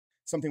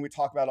something we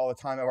talk about all the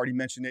time. I've already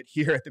mentioned it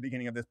here at the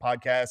beginning of this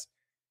podcast.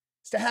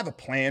 Is to have a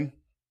plan.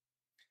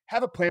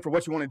 Have a plan for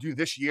what you want to do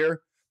this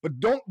year, but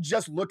don't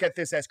just look at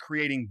this as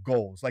creating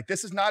goals. Like,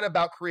 this is not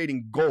about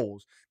creating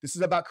goals. This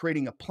is about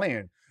creating a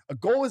plan. A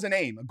goal is an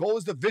aim. A goal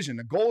is the vision.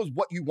 A goal is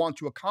what you want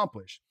to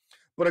accomplish.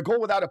 But a goal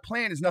without a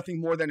plan is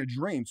nothing more than a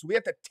dream. So we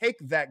have to take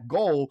that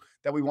goal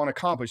that we want to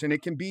accomplish. And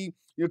it can be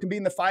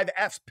in the 5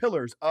 F's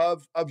pillars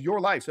of your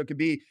life. So it could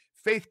be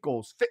faith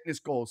goals, fitness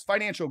goals,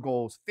 financial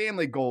goals,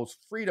 family goals,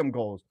 freedom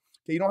goals.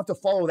 Okay, you don't have to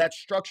follow that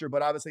structure,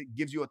 but obviously it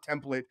gives you a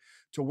template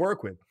to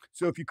work with.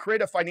 So if you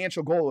create a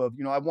financial goal of,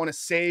 I want to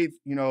save,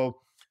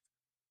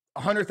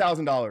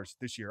 $100,000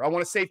 this year. I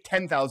want to save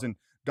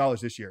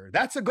 $10,000 this year.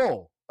 That's a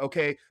goal.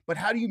 Okay. But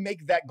how do you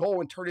make that goal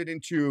and turn it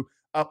into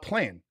a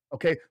plan?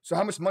 Okay. So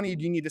how much money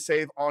do you need to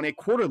save on a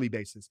quarterly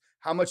basis?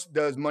 How much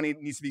does money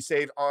needs to be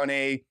saved on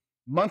a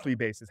monthly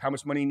basis? How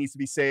much money needs to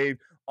be saved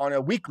on a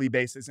weekly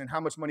basis? And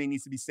how much money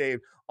needs to be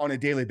saved on a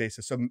daily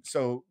basis?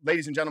 So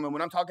ladies and gentlemen,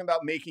 when I'm talking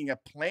about making a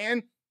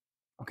plan,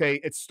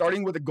 okay, it's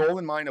starting with a goal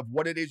in mind of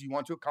what it is you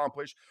want to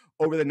accomplish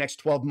over the next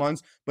 12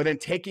 months, but then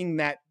taking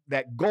that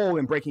goal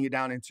and breaking it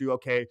down into,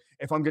 okay,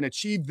 if I'm going to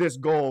achieve this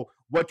goal,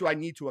 what do I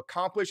need to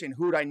accomplish and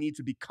who do I need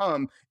to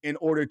become in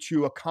order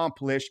to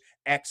accomplish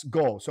X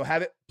goal? So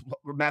have it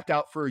mapped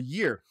out for a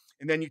year.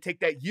 And then you take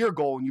that year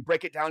goal and you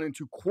break it down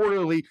into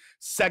quarterly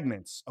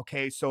segments.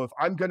 Okay, so if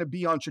I'm going to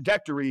be on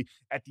trajectory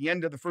at the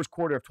end of the first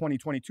quarter of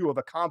 2022 of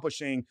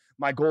accomplishing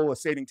my goal of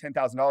saving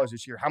 $10,000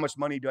 this year, how much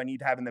money do I need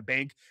to have in the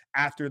bank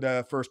after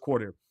the first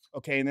quarter?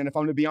 Okay, and then if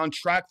I'm going to be on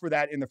track for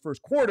that in the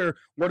first quarter,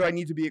 what do I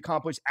need to be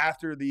accomplished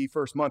after the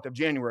first month of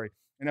January?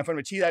 And if I'm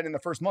going to achieve that in the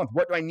first month,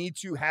 what do I need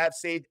to have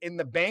saved in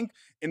the bank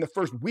in the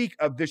first week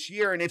of this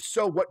year? And if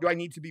so, what do I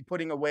need to be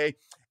putting away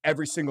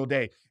every single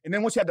day? And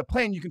then once you have the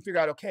plan, you can figure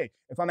out, okay,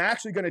 if I'm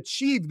actually going to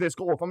achieve this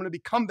goal, if I'm going to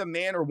become the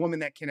man or woman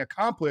that can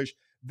accomplish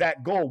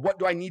that goal, what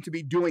do I need to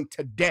be doing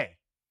today?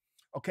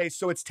 Okay,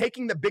 so it's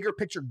taking the bigger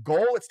picture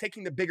goal, it's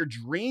taking the bigger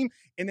dream,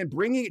 and then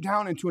bringing it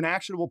down into an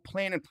actionable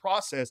plan and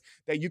process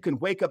that you can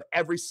wake up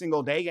every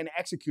single day and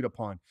execute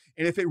upon.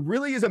 And if it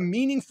really is a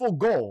meaningful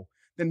goal,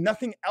 then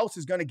nothing else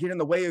is going to get in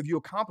the way of you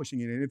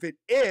accomplishing it. And if it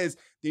is,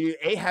 then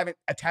you haven't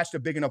attached a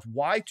big enough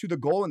why to the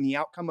goal and the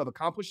outcome of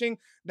accomplishing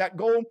that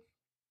goal,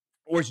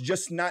 or it's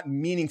just not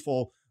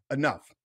meaningful enough.